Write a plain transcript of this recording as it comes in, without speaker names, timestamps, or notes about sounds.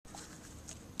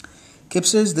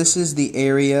Kipsters, this is the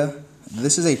area,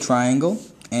 this is a triangle,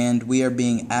 and we are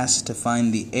being asked to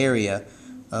find the area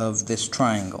of this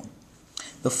triangle.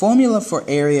 The formula for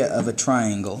area of a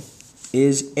triangle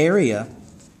is area,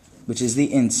 which is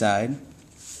the inside,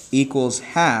 equals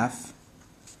half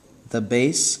the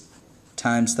base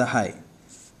times the height.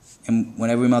 And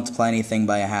whenever we multiply anything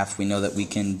by a half, we know that we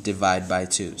can divide by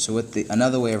 2. So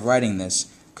another way of writing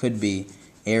this could be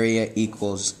area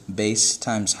equals base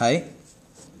times height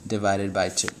divided by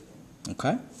 2.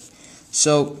 Okay?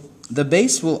 So the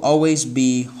base will always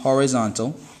be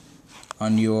horizontal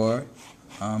on your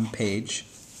page,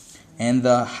 and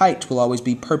the height will always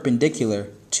be perpendicular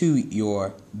to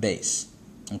your base.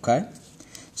 Okay?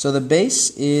 So the base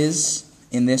is,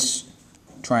 in this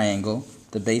triangle,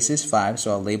 the base is 5,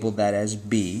 so I'll label that as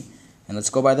B. And let's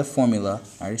go by the formula.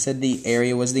 I already said the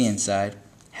area was the inside.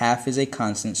 Half is a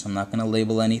constant, so I'm not going to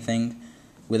label anything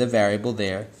with a variable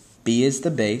there. B is the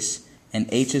base, and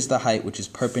H is the height, which is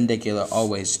perpendicular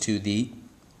always to the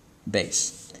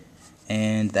base.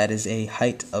 And that is a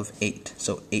height of 8,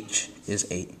 so H is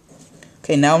 8.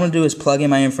 Okay, now what I'm going to do is plug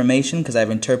in my information because I've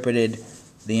interpreted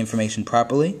the information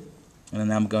properly. And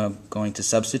then I'm going to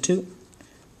substitute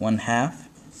 1/2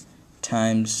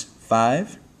 times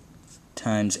 5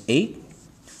 times 8.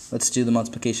 Let's do the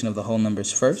multiplication of the whole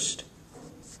numbers first.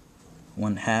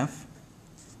 1/2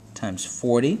 times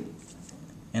 40.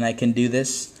 And I can do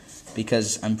this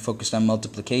because I'm focused on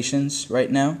multiplications right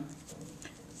now.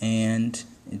 And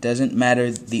it doesn't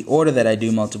matter the order that I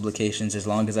do multiplications as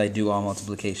long as I do all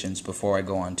multiplications before I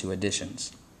go on to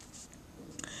additions.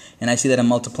 And I see that I'm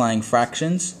multiplying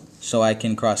fractions, so I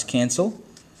can cross cancel.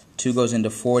 2 goes into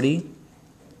 40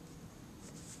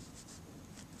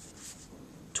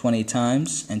 20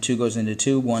 times, and 2 goes into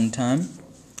 2 one time.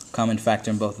 Common factor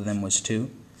in both of them was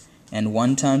 2. And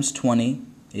 1 times 20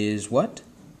 is what?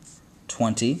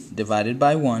 20 divided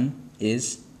by 1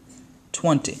 is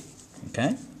 20.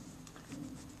 Okay?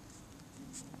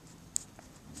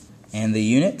 And the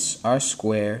units are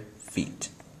square feet.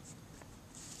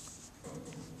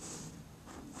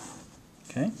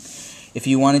 Okay? If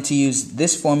you wanted to use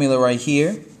this formula right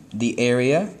here, the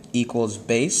area equals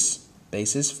base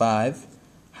is 5,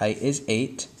 height is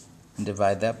 8, and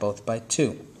divide that both by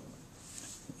 2.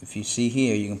 If you see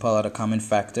here, you can pull out a common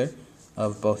factor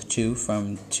of both 2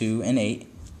 from 2 and 8.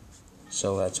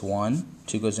 So that's 1.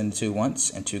 2 goes into 2 once,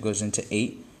 and 2 goes into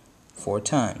 8 4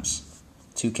 times.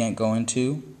 2 can't go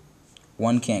into,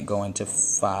 1 can't go into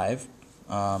 5.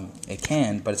 It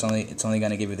can, but it's only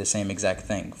going to give you the same exact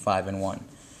thing, 5 and 1.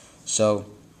 So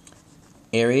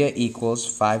area equals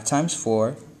 5 times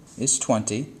 4 is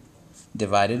 20,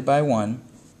 divided by 1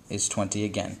 is 20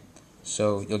 again.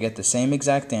 So you'll get the same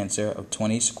exact answer of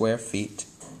 20 square feet.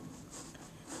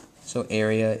 So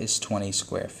area is 20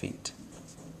 square feet.